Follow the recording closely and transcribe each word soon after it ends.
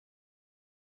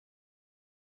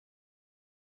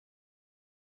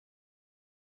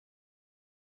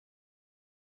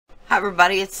Hi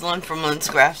everybody, it's Lyn from Lyn's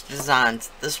Graphic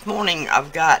Designs. This morning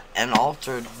I've got an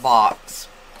altered box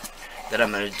that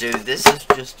I'm going to do. This is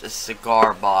just a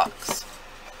cigar box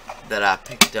that I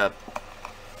picked up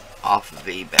off of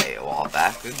eBay a while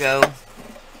back ago.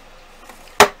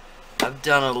 I've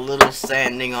done a little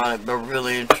sanding on it, but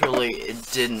really and truly it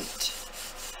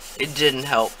didn't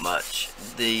help much.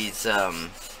 These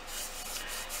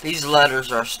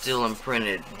letters are still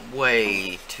imprinted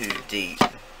way too deep.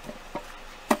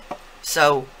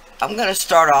 So, I'm going to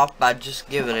start off by just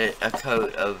giving it a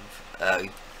coat of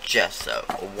gesso,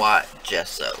 a white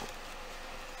gesso.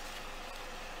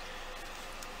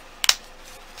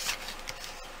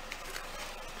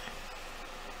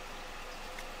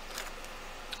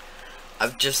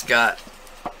 I've just got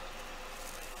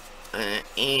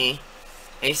a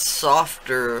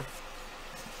softer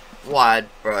wide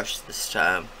brush this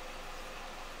time.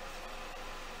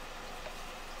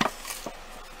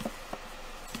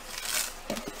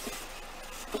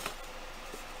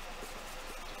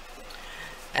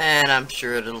 And I'm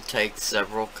sure it'll take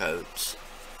several coats.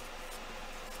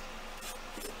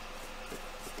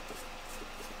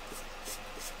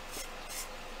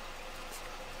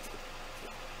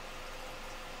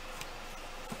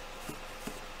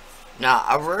 Now,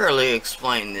 I rarely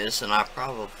explain this, and I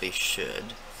probably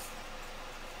should.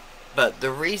 But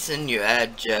the reason you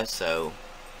add gesso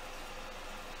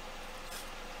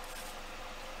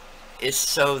is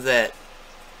so that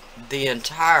the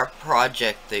entire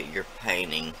project that you're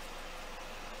painting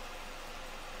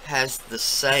has the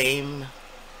same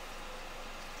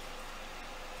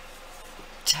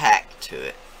tact to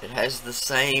it. It has the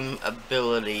same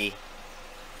ability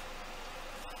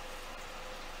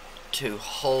to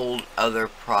hold other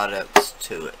products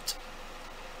to it.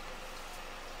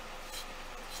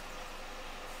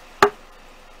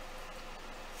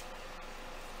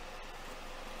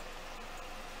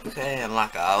 Okay, and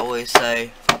like I always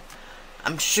say,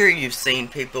 I'm sure you've seen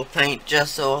people paint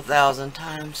gesso 1,000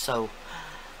 times, so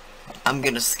I'm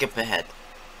gonna skip ahead.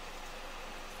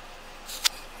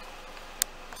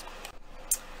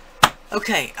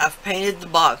 Okay, I've painted the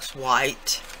box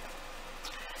white,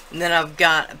 and then I've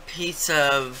got a piece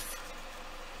of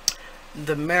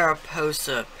the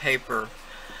Mariposa paper,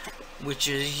 which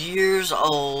is years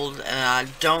old, and I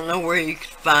don't know where you could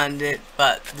find it,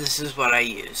 but this is what I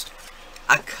used.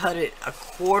 I cut it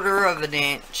 1/4 of an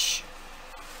inch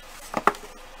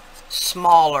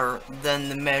smaller than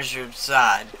the measured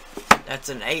side. That's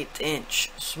an 1/8 inch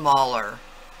smaller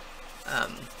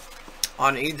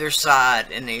on either side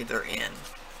and either end.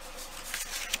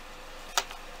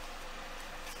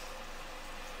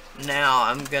 Now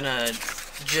I'm gonna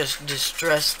just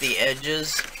distress the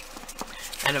edges,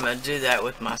 and I'm gonna do that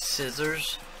with my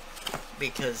scissors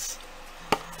because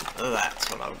that's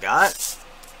what I've got.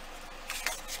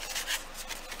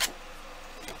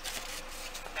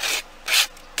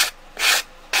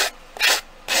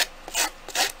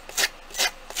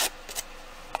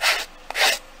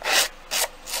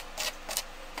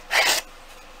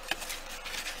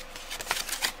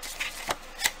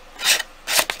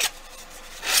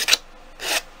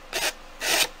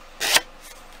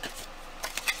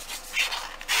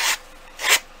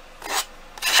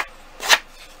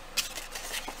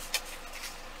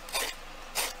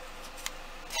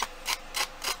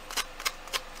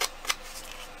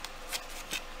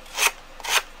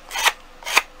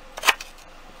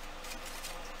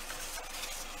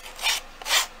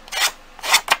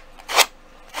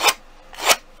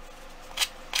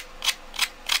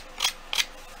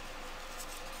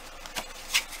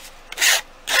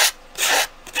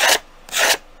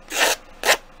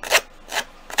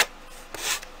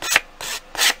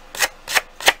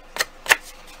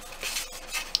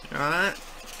 Alright,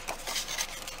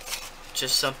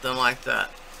 just something like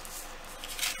that.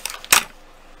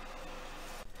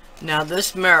 Now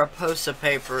this Mariposa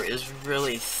paper is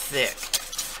really thick,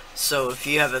 so if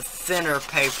you have a thinner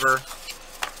paper,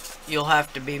 you'll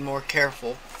have to be more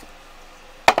careful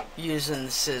using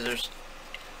the scissors,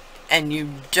 and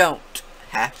you don't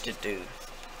have to do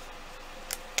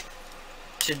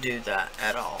that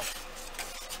at all.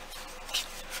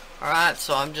 Alright,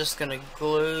 so I'm just going to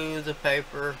glue the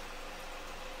paper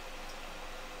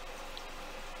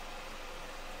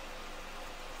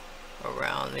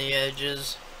around the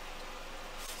edges.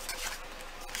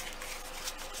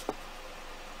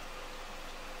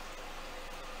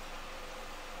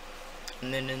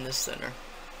 And then in the center.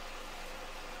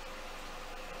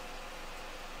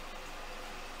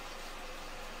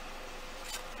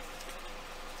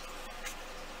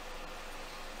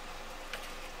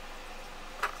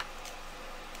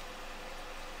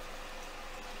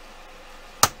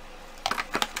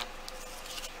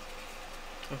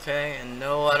 Okay, and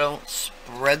no, I don't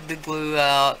spread the glue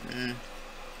out and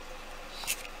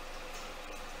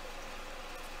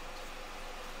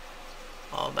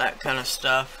all that kind of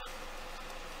stuff.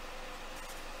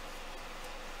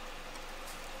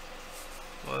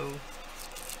 Whoa.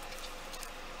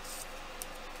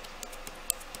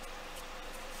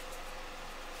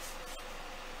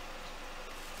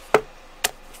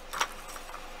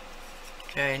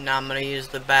 Okay, now I'm going to use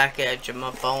the back edge of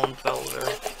my bone folder.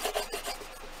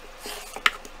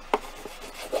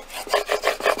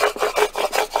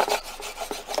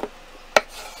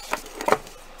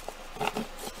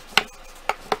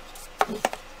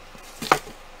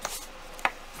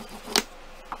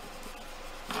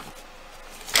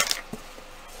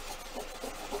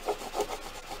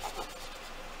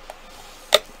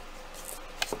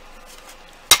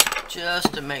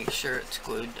 Just to make sure it's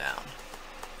glued down.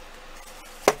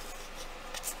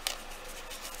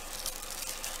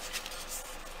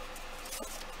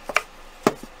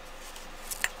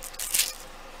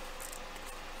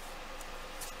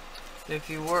 If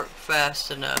you work fast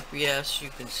enough, yes, you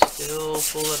can still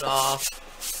pull it off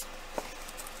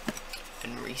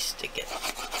and re-stick it.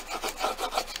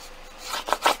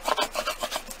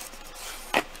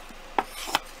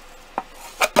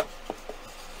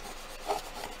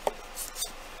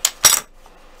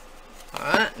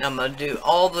 Alright, now I'm going to do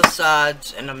all the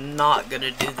sides and I'm not going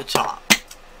to do the top.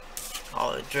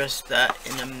 I'll address that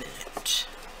in a minute.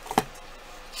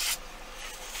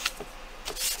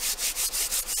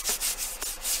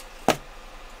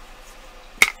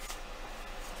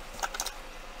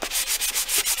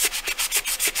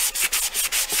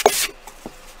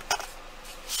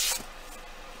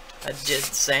 I did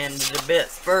sand it a bit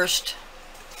first,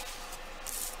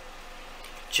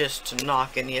 just to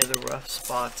knock any of the rough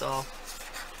spots off.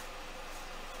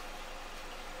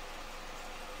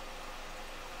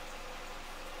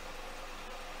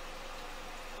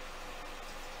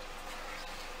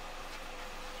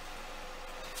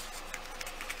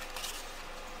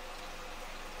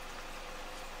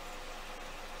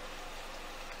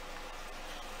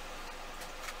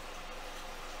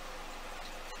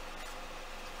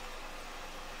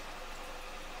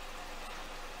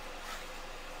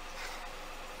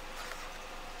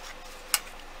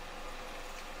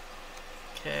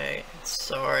 Okay,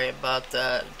 sorry about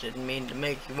that. Didn't mean to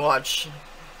make you watch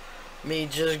me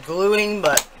just gluing,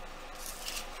 but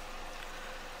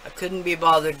I couldn't be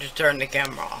bothered to turn the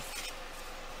camera off.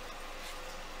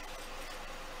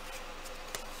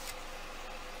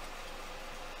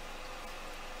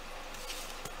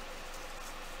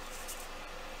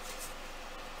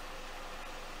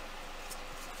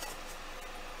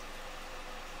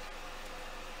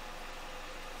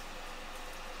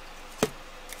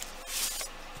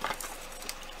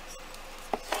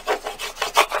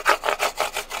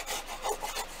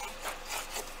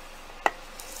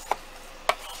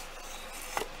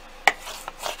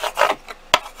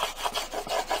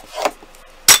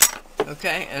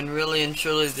 Okay, and really and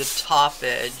truly the top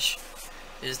edge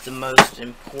is the most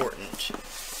important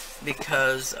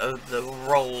because of the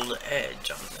rolled edge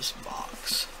on this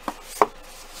box.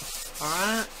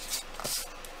 Alright,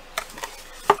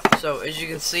 so as you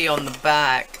can see on the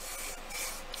back,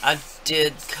 I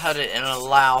did cut it and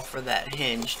allow for that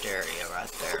hinged area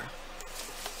right there.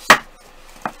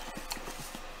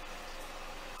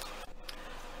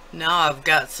 Now I've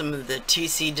got some of the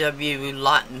TCW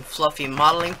Light and Fluffy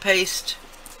modeling paste,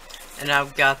 and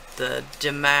I've got the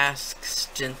Damask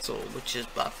stencil, which is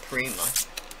by Prima.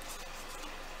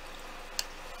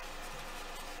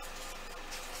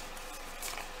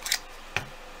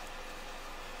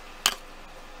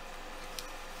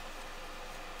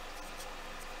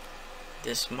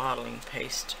 This modeling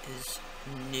paste is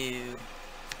new.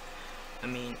 I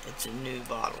mean, it's a new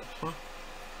bottle, huh?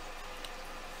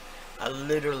 I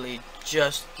literally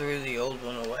just threw the old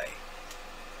one away.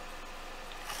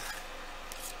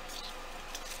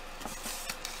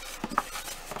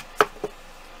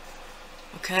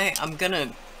 Okay, I'm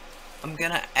gonna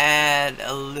add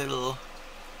a little,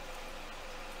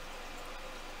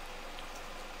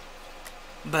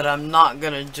 but I'm not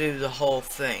gonna do the whole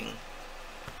thing.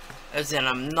 As in,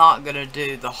 I'm not gonna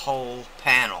do the whole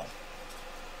panel.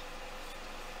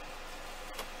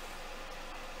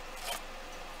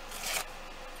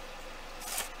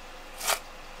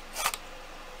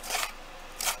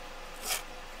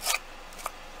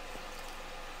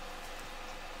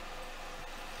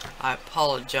 I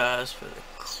apologize for the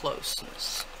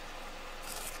closeness.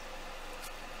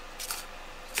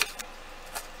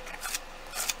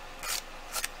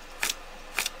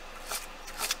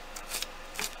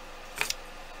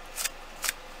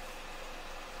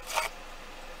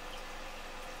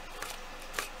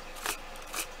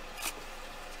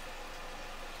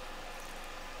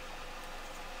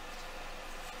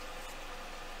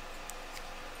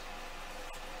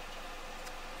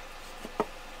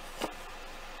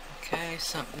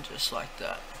 something just like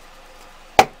that.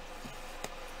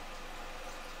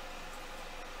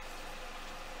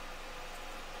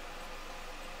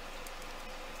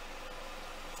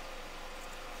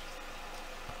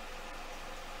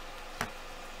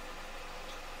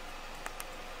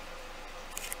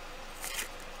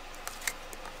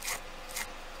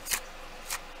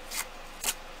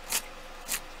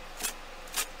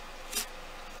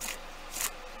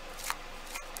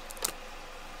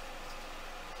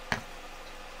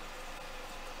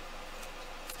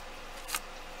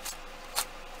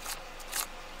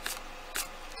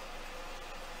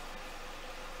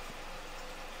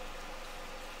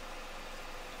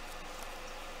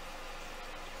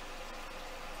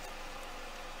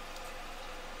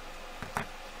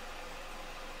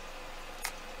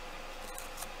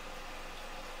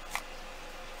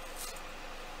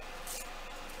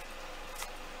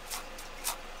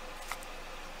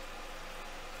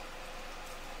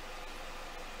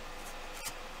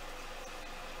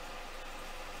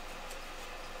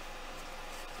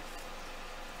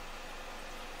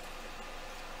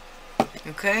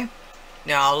 Okay,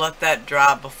 now I'll let that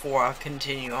dry before I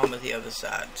continue on with the other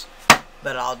sides,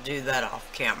 but I'll do that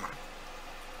off camera.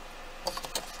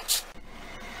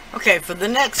 Okay, for the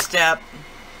next step,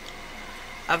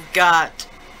 I've got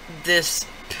this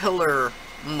pillar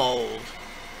mold,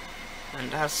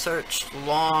 and I searched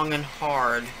long and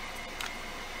hard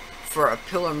for a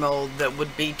pillar mold that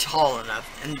would be tall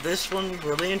enough, and this one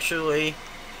really and truly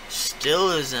still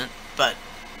isn't, but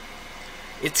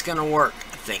it's gonna work,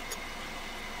 I think.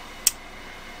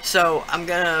 So I'm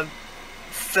gonna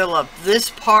fill up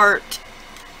this part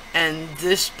and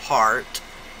this part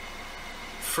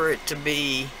for it to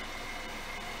be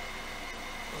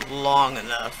long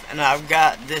enough, and I've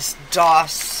got this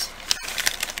DOS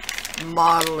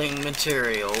modeling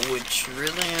material, which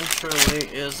really and truly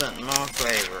isn't my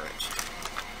favorite.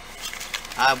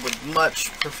 I would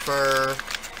much prefer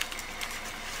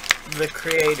the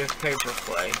creative paper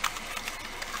clay,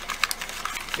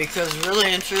 because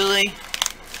really and truly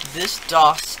this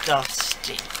DOS stuff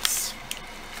stinks.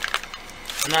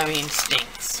 And I mean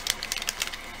stinks.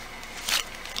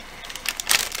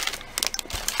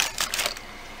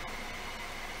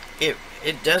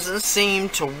 It doesn't seem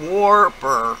to warp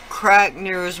or crack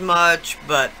near as much,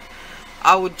 but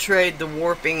I would trade the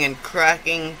warping and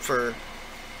cracking for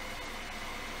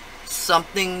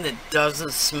something that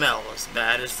doesn't smell as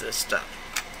bad as this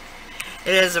stuff.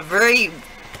 It has a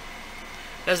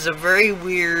very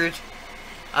weird,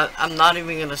 I'm not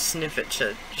even going to sniff it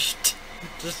to just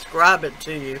describe it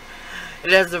to you.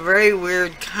 It has a very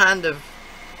weird kind of,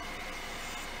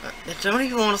 I don't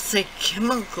even want to say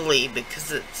chemically,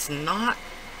 because it's not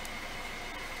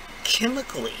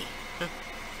chemically.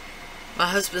 My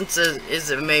husband says,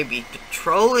 is it maybe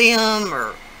petroleum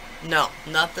or... No,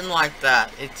 nothing like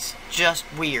that. It's just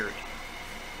weird.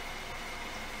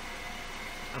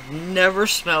 I've never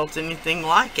smelt anything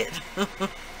like it.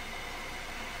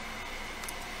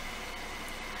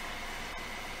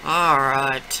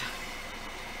 Alright.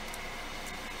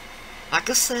 Like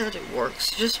I said, it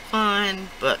works just fine,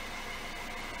 but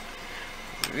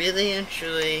really and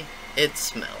truly, it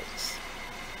smells.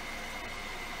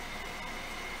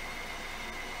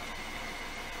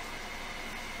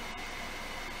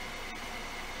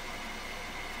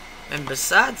 And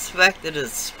besides the fact that it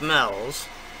smells,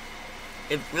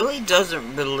 it really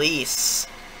doesn't release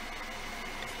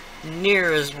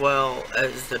near as well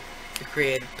as the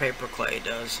creative paper clay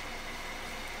does.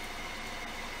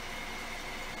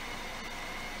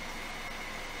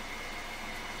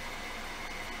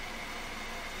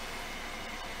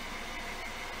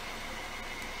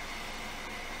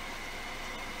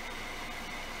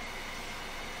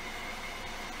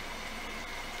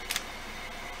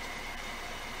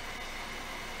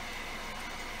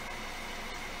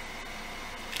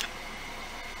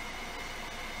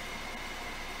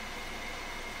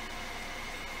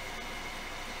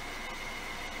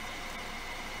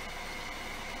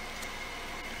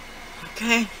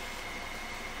 Okay.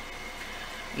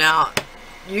 Now,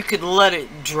 you could let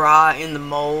it dry in the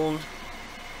mold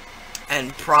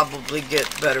and probably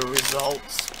get better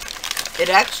results. It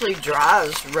actually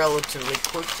dries relatively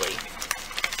quickly,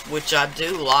 which I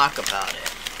do like about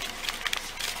it.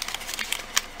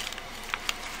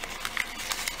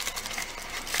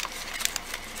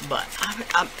 But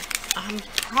I'm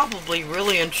probably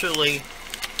really and truly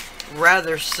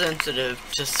rather sensitive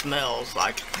to smells.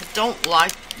 Like, I don't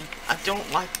like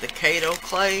the Kato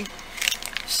clay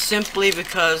simply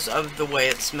because of the way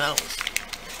it smells.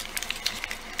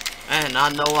 And I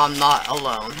know I'm not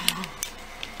alone.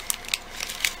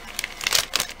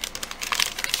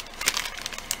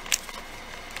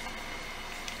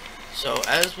 So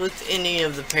as with any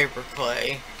of the paper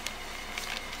clay,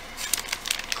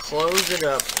 close it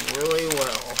up really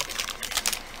well.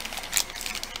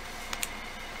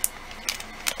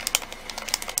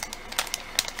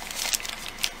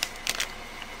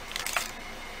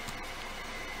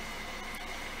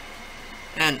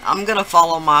 And I'm going to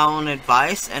follow my own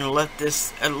advice and let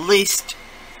this at least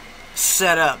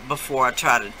set up before I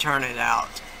try to turn it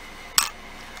out.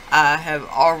 I have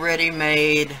already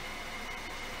made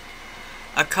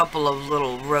a couple of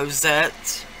little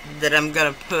rosettes that I'm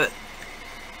going to put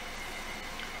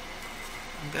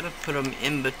them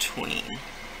in between.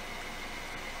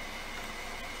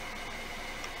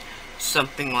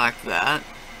 Something like that.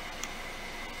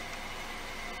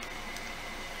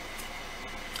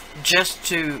 Just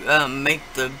to make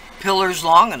the pillars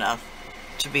long enough,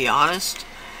 to be honest,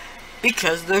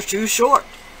 because they're too short.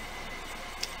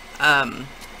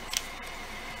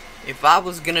 If I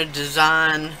was going to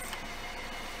design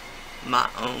my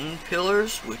own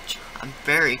pillars, which I'm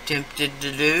very tempted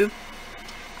to do,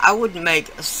 I would make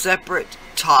a separate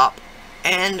top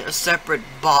and a separate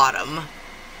bottom,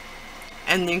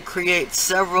 and then create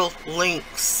several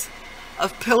lengths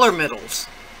of pillar middles,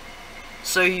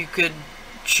 so you could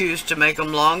choose to make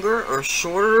them longer or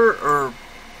shorter or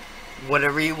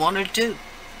whatever you want to do.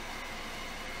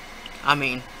 I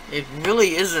mean, it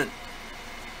really isn't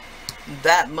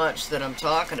that much that I'm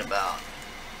talking about.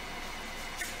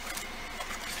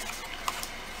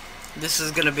 This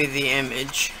is going to be the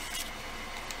image.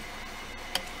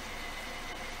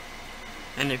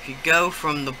 And if you go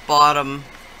from the bottom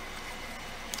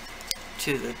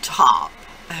to the top,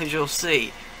 as you'll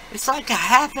see, it's like a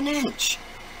half an inch.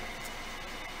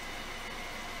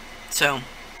 So,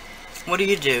 what do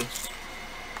you do?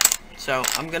 So,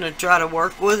 I'm going to try to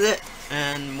work with it,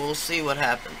 and we'll see what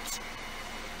happens.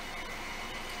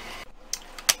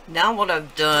 Now what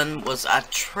I've done was I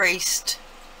traced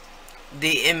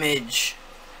the image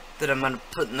that I'm going to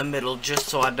put in the middle, just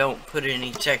so I don't put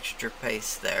any texture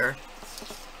paste there.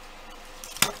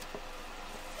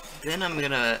 Then I'm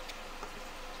going to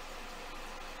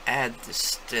add the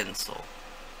stencil.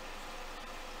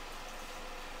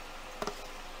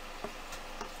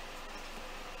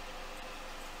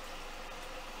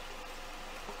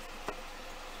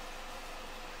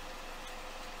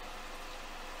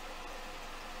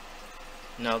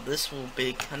 Now this will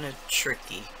be kind of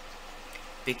tricky,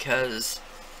 because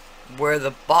where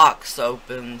the box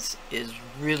opens is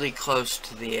really close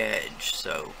to the edge,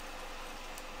 so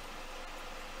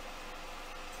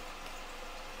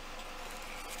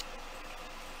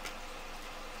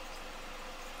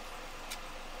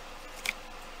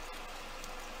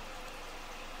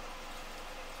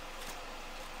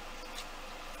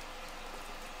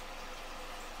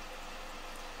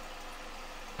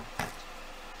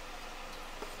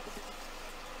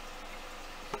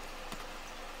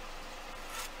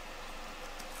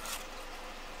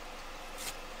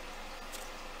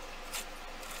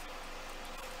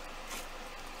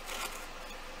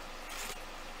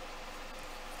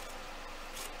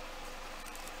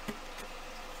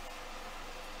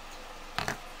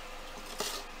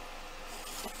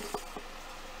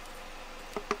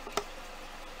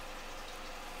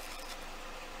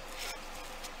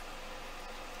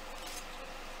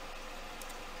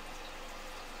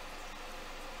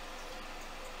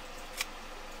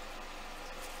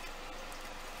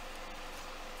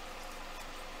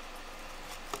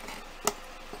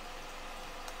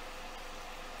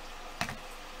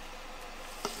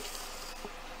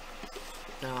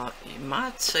now, you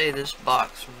might say this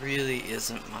box really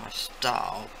isn't my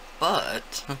style,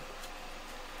 but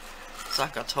it's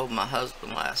like I told my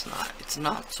husband last night, it's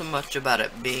not so much about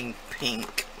it being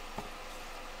pink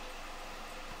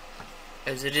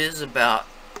as it is about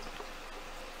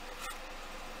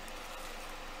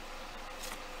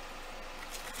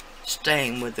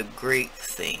staying with the Greek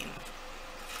theme.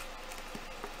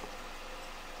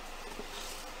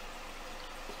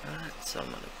 Alright, so I'm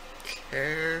going to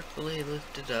carefully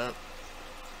lift it up.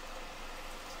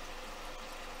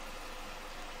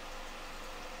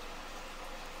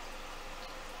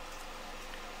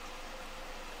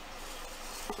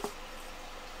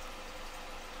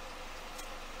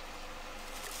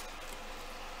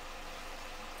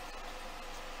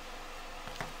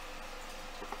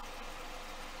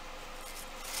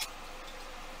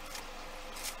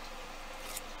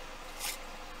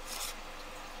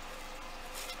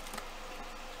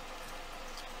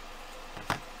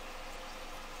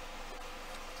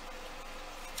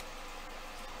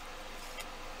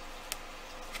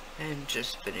 And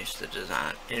just finish the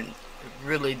design, and it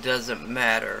really doesn't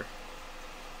matter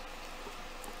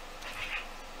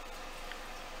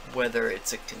whether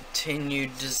it's a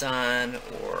continued design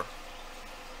or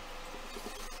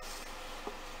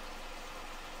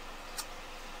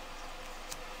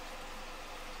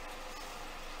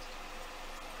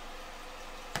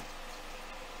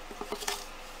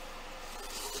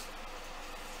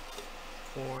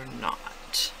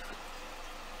not.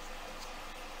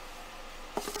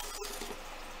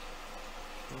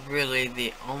 Really,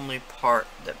 the only part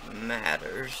that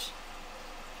matters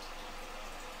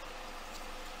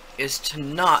is to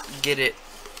not get it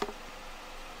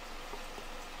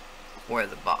where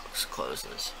the box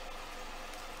closes.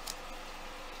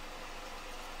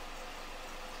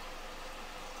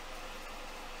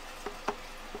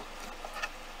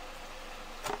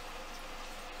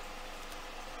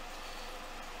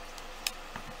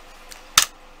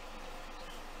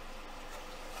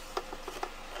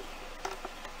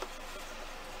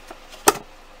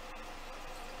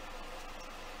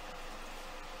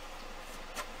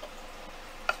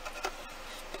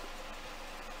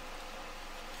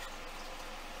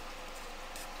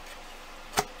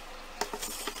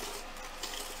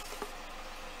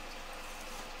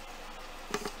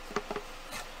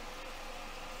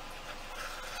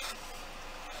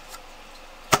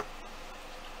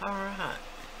 Alright.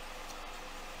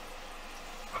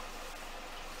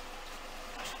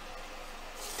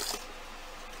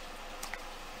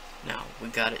 Now, we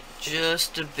got it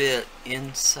just a bit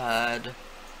inside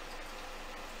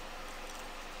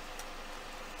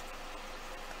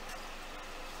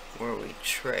where we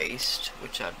traced,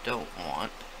 which I don't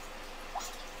want,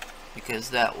 because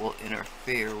that will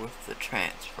interfere with the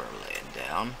transfer laying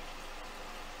down.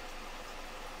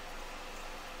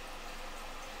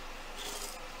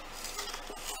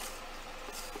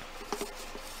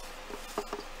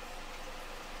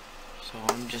 So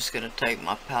I'm just going to take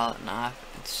my palette knife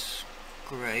and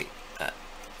scrape that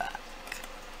back.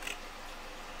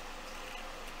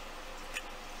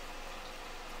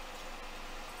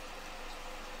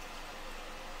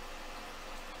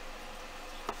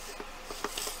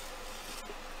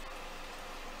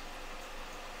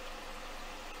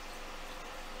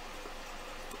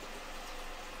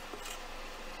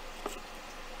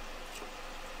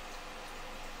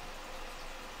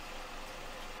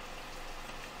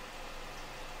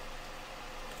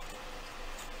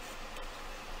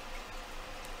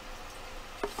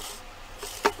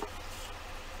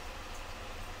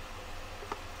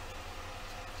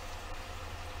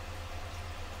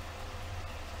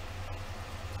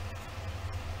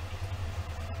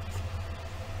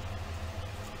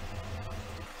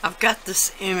 I've got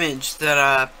this image that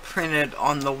I printed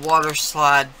on the water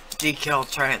slide decal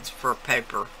transfer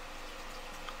paper.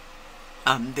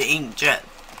 The inkjet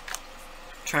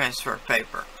transfer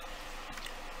paper.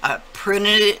 I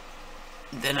printed it,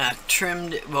 then I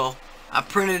trimmed it, well, I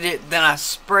printed it, then I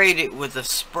sprayed it with a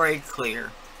spray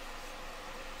clear.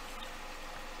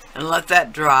 And let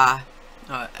that dry.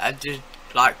 I did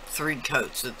like 3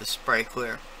 coats of the spray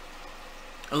clear.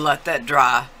 And let that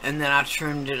dry, and then I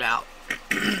trimmed it out.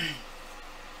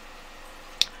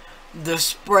 The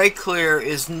spray clear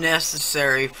is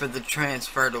necessary for the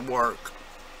transfer to work.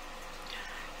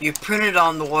 You print it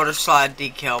on the water slide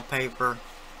decal paper,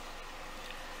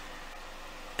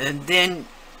 and then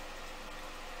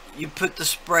you put the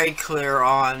spray clear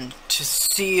on to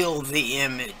seal the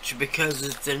image, because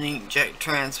it's an inkjet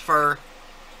transfer.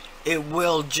 It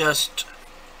will just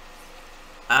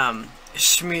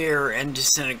smear and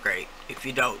disintegrate if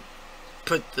you don't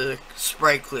put the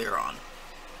spray clear on.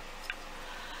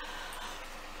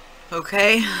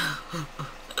 Okay.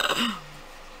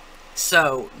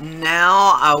 So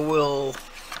now I will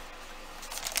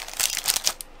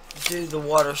do the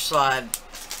water slide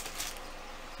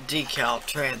decal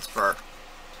transfer.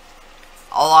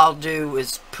 All I'll do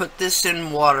is put this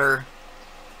in water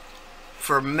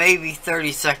for maybe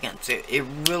 30 seconds. It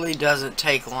really doesn't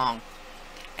take long.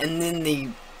 And then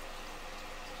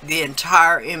the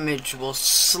entire image will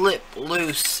slip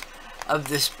loose of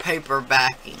this paper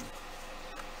backing.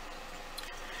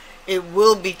 It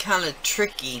will be kind of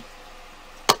tricky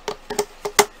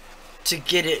to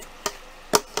get it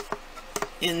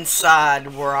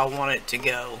inside where I want it to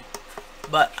go,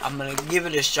 but I'm going to give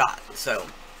it a shot. So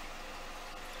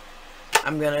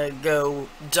I'm going to go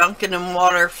dunk it in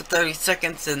water for 30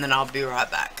 seconds and then I'll be right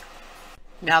back.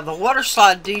 Now the water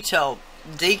slide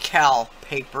decal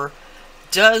paper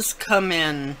does come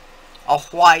in a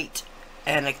white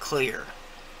and a clear.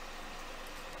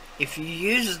 If you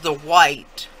use the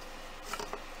white,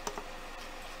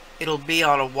 it'll be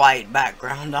on a white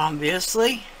background,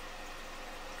 obviously.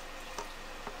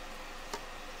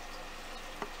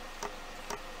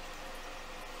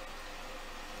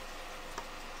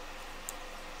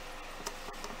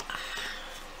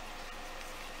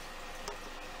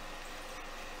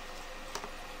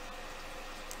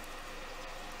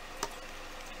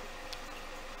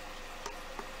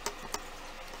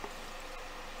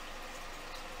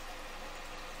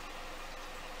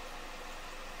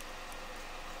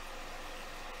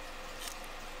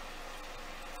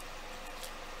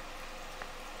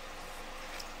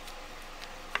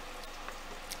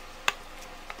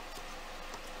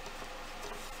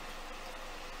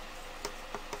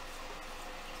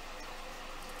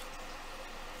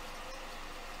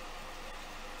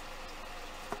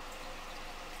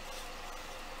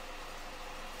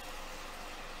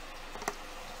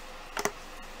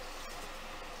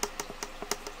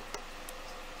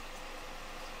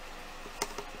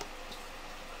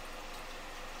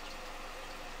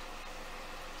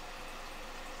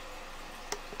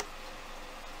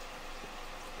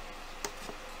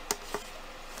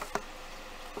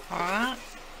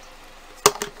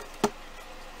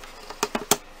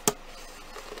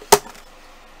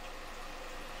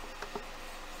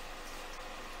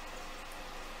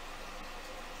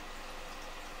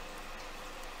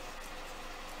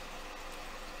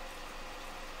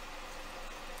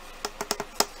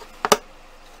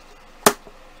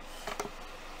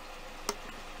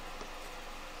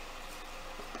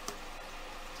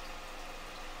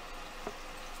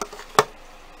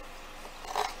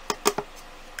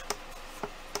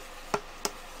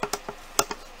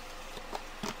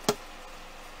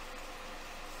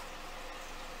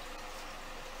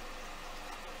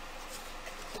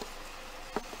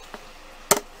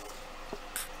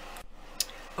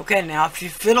 Okay, now if you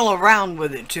fiddle around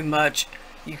with it too much,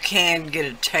 you can get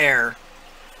a tear,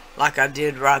 like I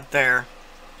did right there.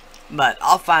 But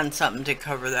I'll find something to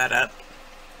cover that up.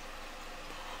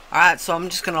 Alright, so I'm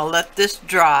just going to let this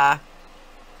dry,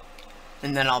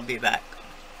 and then I'll be back.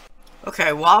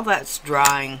 Okay, while that's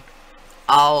drying,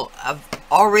 I've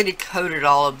already coated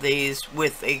all of these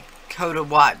with a coat of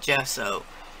white gesso.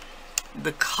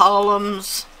 The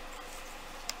columns,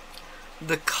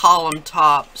 the column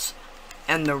tops,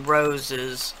 and the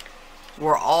roses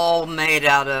were all made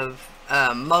out of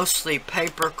mostly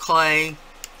paper clay.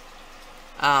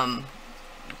 I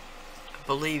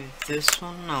believe this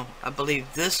one, no, I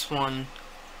believe this one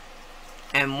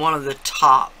and one of the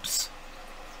tops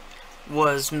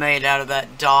was made out of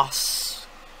that DOS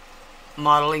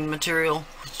modeling material,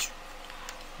 which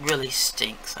really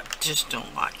stinks. I just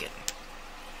don't like it.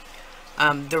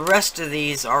 The rest of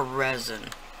these are resin.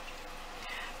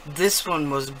 This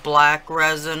one was black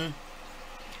resin,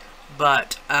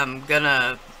 but I'm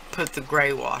gonna put the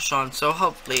gray wash on, so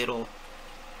hopefully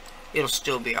it'll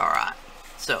still be alright.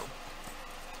 So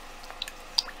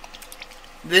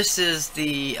this is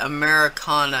the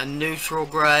Americana Neutral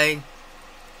Gray,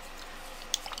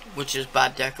 which is by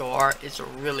Deco Art. It's a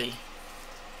really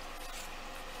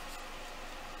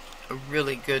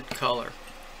good color.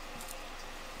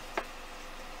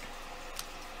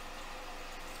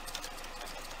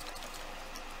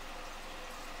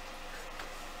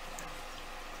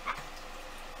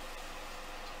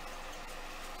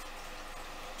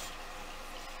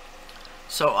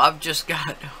 So I've just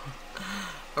got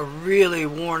a really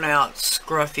worn out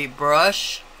scruffy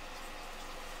brush,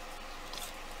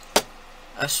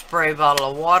 a spray bottle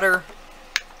of water,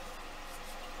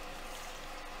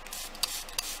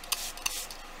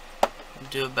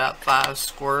 do about 5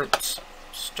 squirts to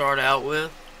start out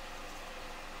with,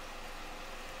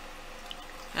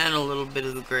 and a little bit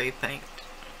of the gray paint.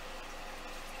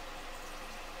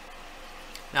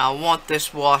 Now I want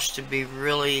this wash to be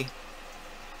really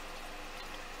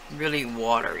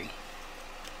watery.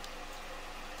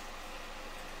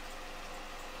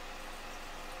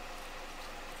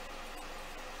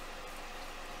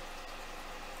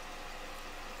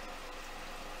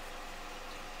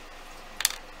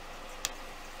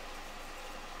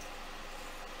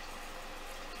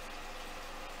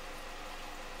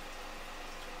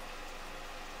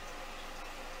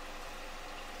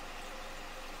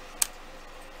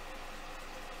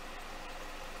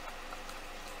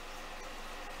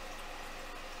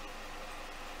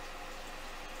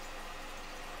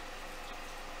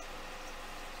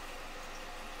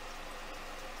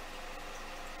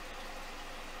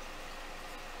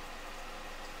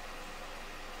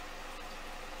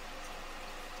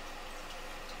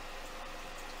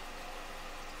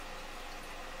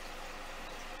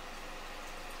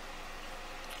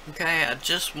 Okay, I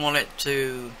just want it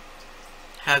to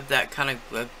have that kind of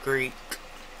a Greek,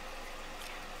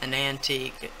 an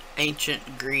antique,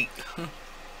 ancient Greek.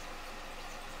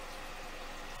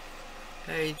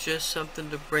 Okay, just something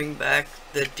to bring back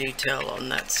the detail on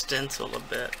that stencil a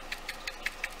bit.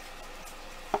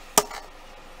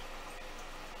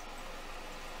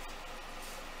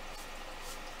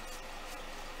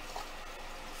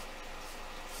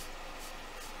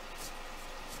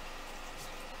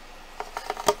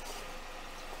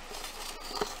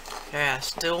 Okay, I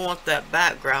still want that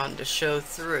background to show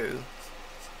through.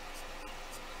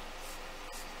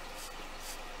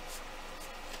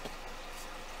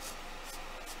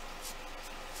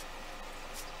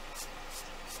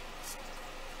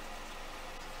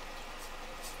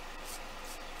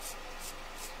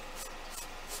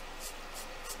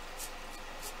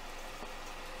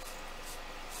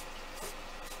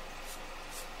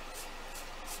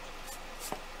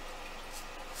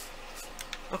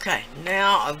 Okay,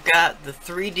 now I've got the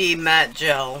 3D matte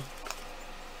gel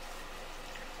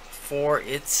for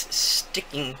its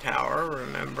sticking power,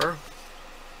 remember.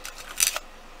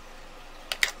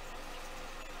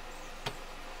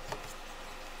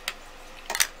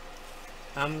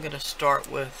 I'm going to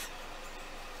start with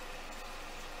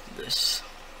this.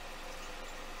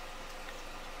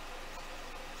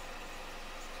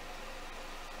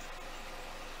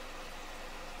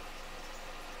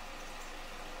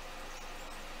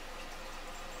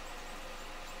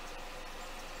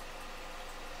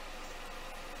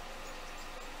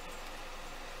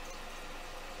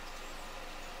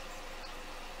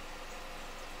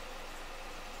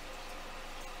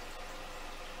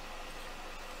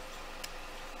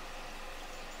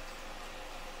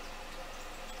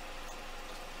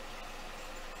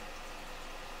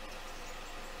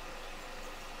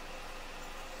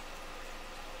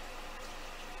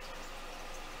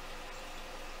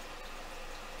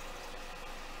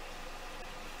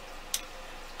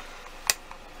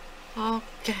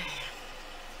 Okay.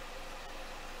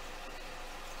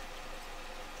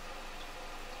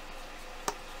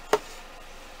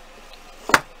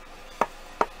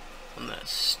 I'm going to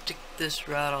stick this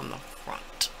right on the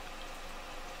front.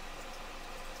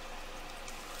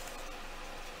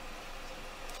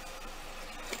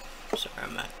 Sorry,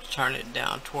 I'm going to turn it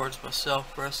down towards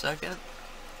myself for a second.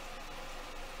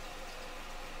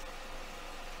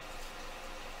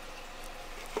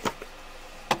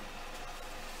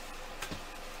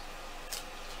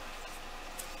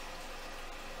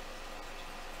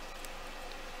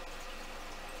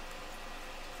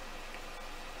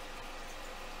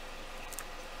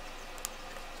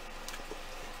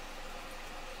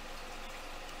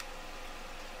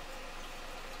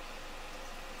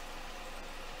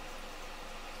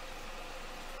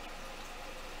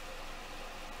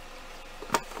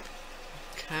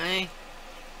 Okay.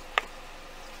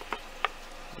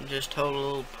 Just hold a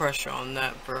little pressure on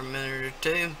that for a minute or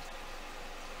two.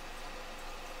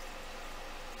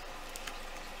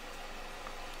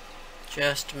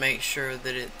 Just to make sure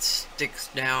that it sticks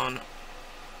down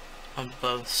on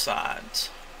both sides.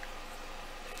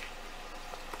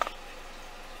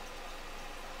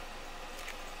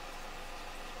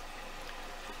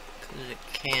 Because it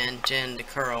can tend to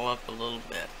curl up a little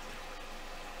bit.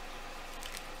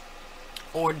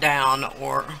 Or down,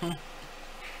 or...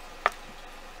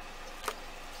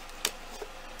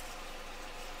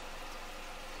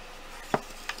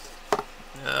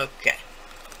 Okay.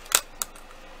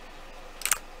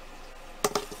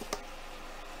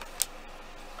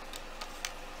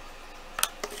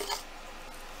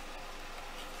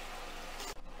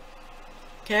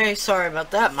 Okay, sorry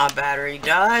about that. My battery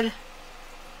died,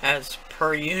 as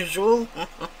per usual.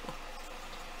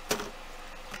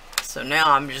 So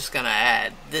now I'm just going to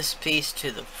add this piece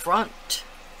to the front.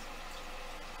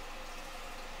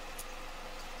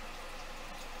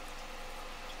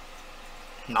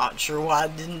 Not sure why I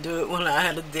didn't do it when I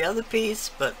added the other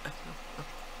piece, but...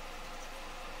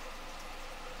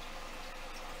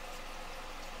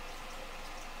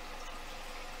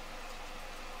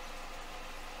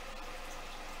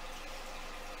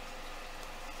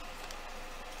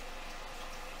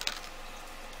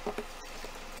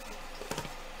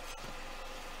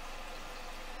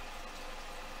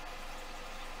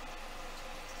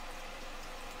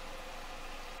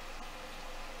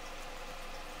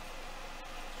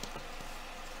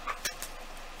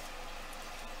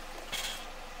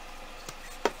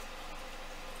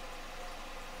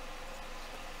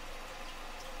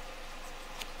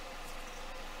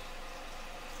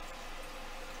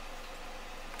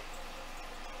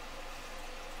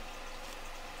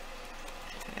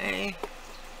 Okay.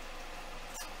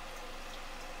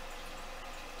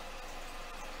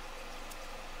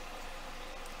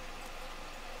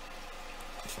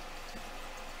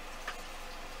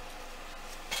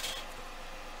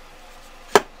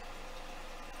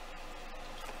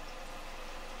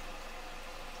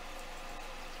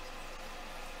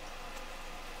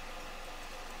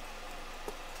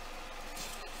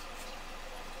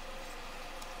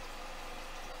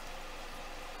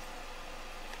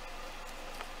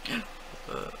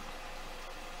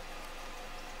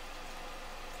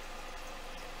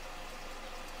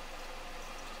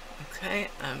 Okay,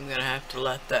 I'm gonna have to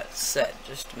let that set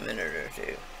just a minute or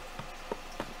two.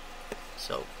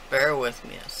 So bear with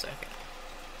me a second.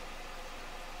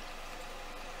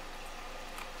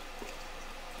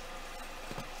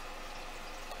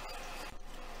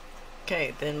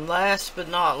 Okay, then last but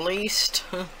not least,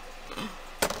 I'm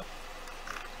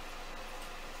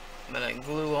gonna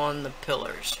glue on the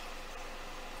pillars.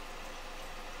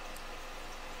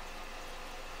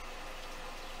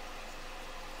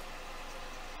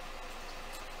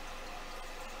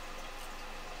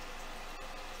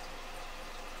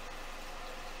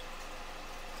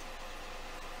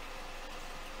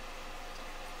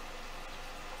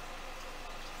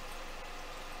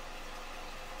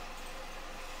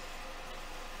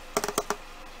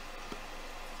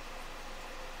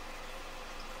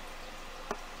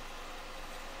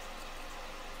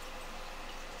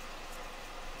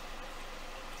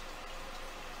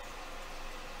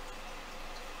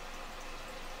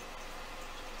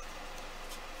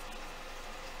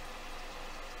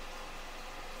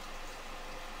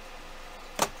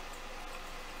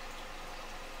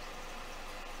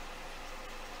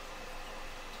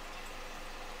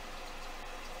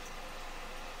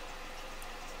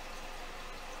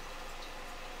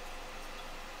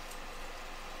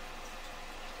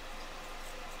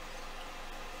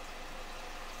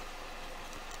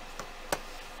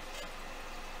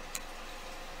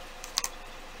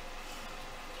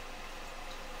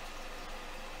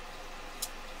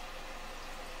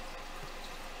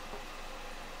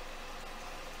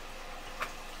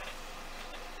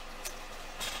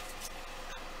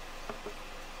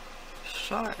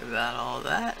 Sorry about all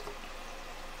that.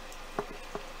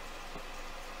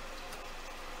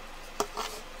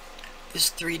 This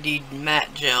 3D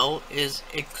matte gel is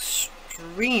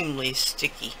extremely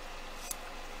sticky.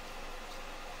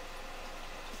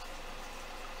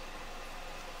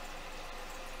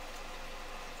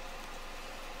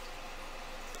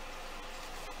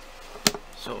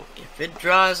 So if it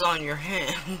dries on your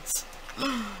hands,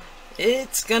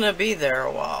 it's gonna be there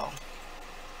a while.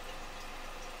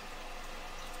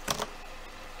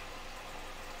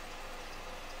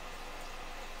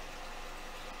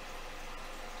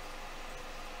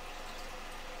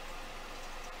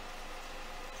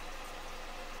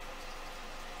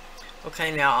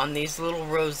 Okay, now on these little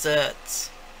rosettes,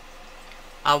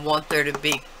 I want there to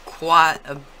be quite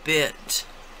a bit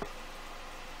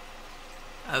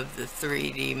of the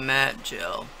 3D matte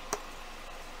gel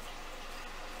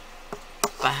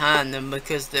behind them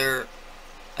because they're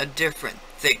a different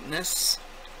thickness.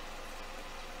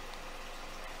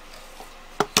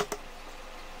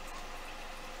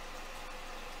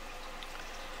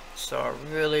 So I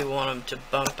really want them to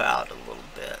bump out a little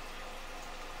bit.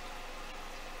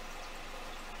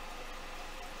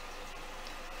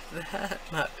 That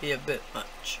might be a bit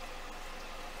much.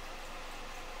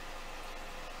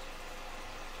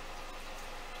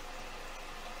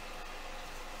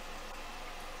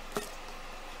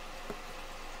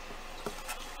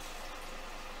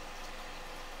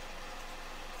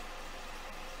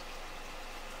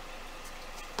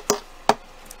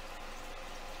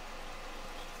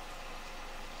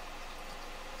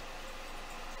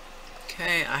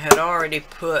 Okay, I had already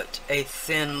put a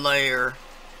thin layer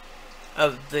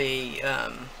of the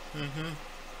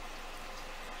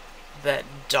that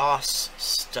DOS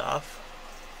stuff.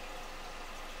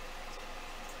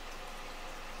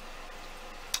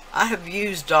 I have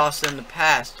used DOS in the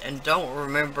past and don't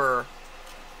remember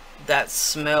that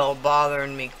smell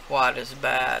bothering me quite as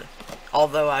bad,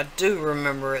 although I do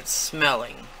remember it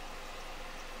smelling.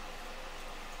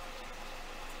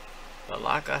 But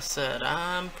like I said,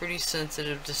 I'm pretty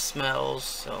sensitive to smells,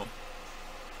 so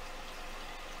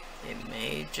it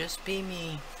may just be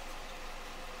me.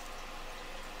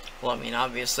 Well, I mean,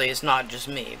 obviously it's not just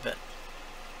me, but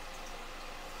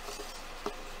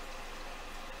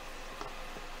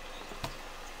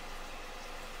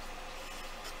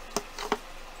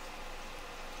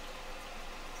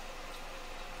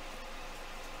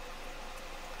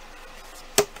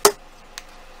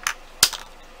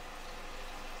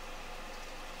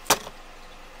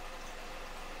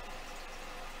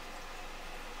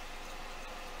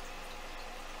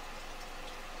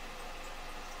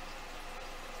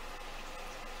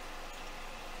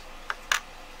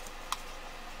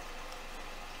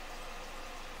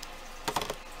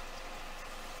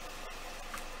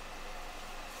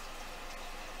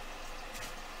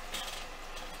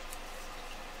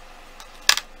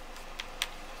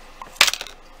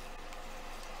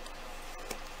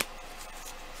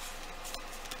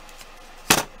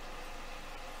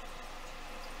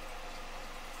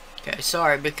okay,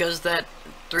 sorry, because that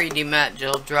 3D matte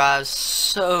gel dries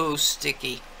so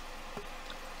sticky,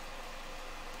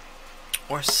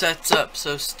 or sets up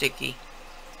so sticky.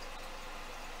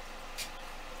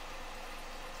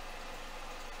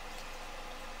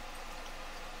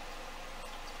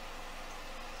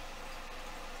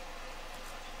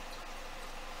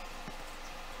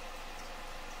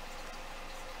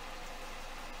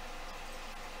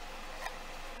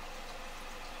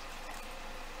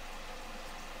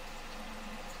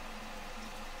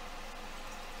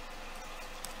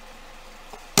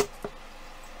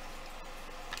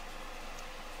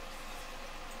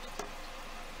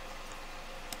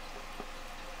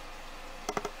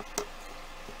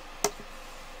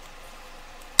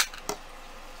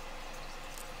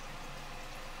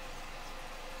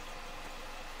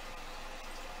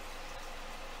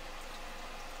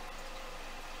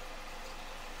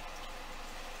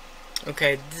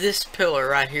 Okay, this pillar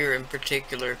right here in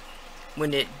particular,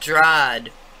 when it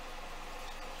dried,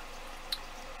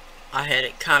 I had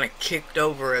it kind of kicked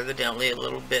over evidently a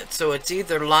little bit. So it's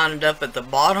either lined up at the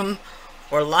bottom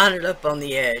or lined up on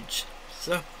the edge.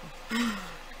 So,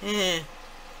 eh.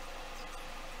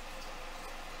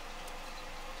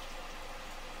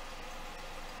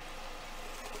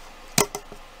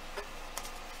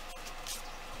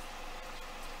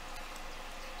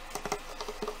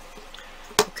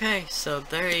 Okay, so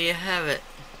there you have it.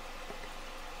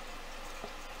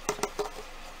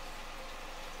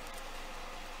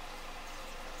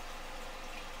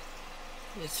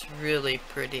 It's really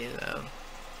pretty though.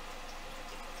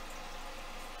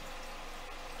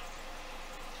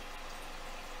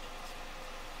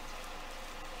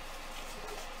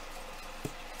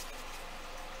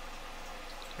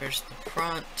 There's the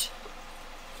front.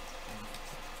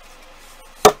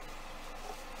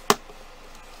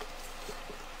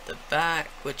 The back,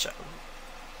 which I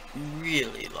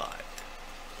really like.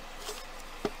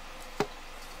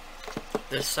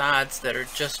 The sides that are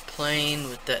just plain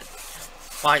with that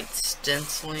white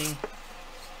stenciling.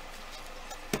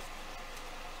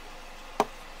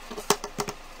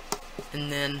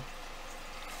 And then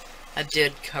I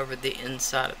did cover the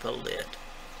inside of the lid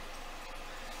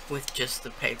with just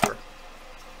the paper.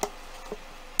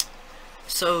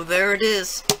 So there it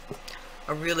is.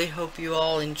 I really hope you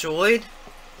all enjoyed.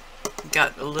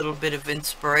 Got a little bit of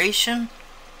inspiration.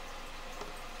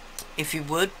 If you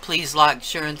would, please like,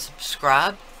 share, and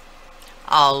subscribe.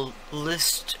 I'll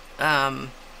list not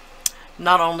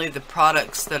only the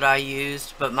products that I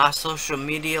used, but my social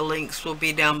media links will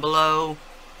be down below.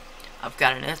 I've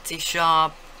got an Etsy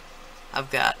shop. I've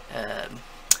got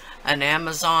an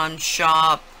Amazon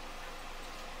shop,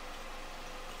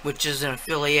 which is an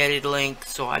affiliated link,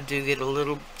 so I do get a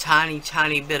little tiny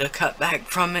bit of cutback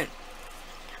from it.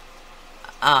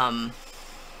 I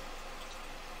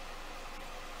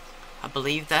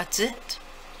believe that's it.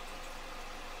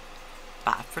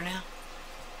 Bye for now.